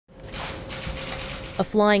A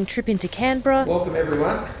flying trip into Canberra. Welcome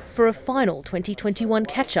everyone. For a final 2021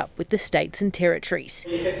 catch-up with the states and territories.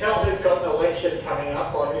 You can tell who's got an election coming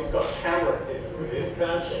up by who's got cameras in it with him,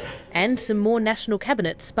 can't you? And some more national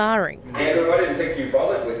cabinet sparring. Andrew, I didn't think you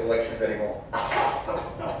bothered with elections anymore.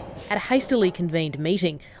 At a hastily convened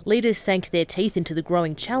meeting, leaders sank their teeth into the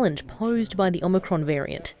growing challenge posed by the Omicron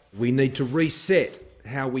variant. We need to reset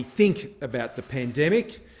how we think about the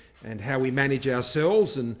pandemic and how we manage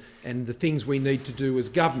ourselves and the things we need to do as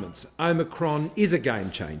governments. Omicron is a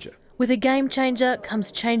game changer. With a game changer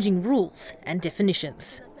comes changing rules and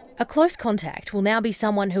definitions. A close contact will now be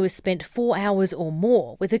someone who has spent 4 hours or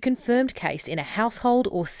more with a confirmed case in a household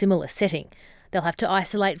or similar setting. They'll have to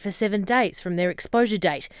isolate for 7 days from their exposure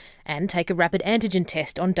date and take a rapid antigen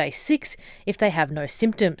test on day 6 if they have no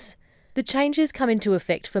symptoms. The changes come into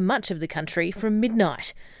effect for much of the country from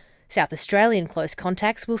midnight. South Australian close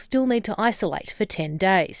contacts will still need to isolate for 10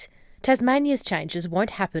 days. Tasmania's changes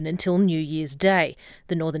won't happen until New Year's Day.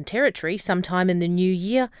 The Northern Territory sometime in the new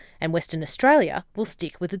year, and Western Australia will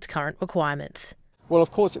stick with its current requirements. Well,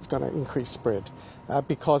 of course it's going to increase spread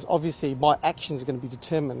because obviously my actions are going to be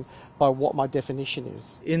determined by what my definition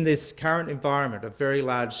is. In this current environment of very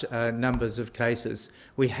large numbers of cases,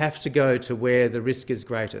 we have to go to where the risk is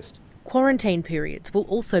greatest. Quarantine periods will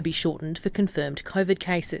also be shortened for confirmed COVID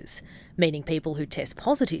cases, meaning people who test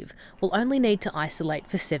positive will only need to isolate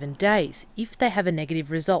for 7 days if they have a negative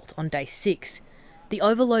result on day 6. The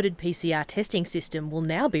overloaded PCR testing system will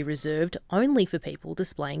now be reserved only for people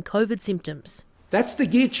displaying COVID symptoms. That's the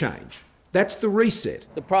gear change. That's the reset.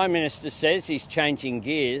 The Prime Minister says he's changing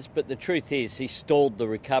gears, but the truth is he's stalled the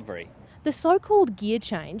recovery. The so-called gear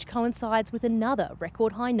change coincides with another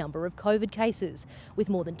record high number of COVID cases, with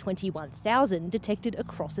more than 21,000 detected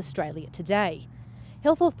across Australia today.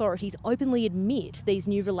 Health authorities openly admit these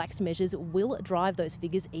new relaxed measures will drive those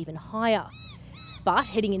figures even higher. But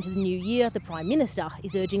heading into the new year, the Prime Minister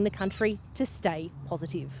is urging the country to stay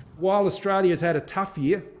positive. While Australia's had a tough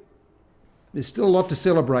year, there's still a lot to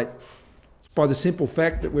celebrate by the simple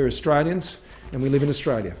fact that we're Australians and we live in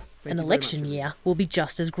Australia. An election year will be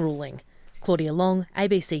just as gruelling. Claudia Long,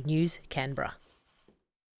 ABC News, Canberra.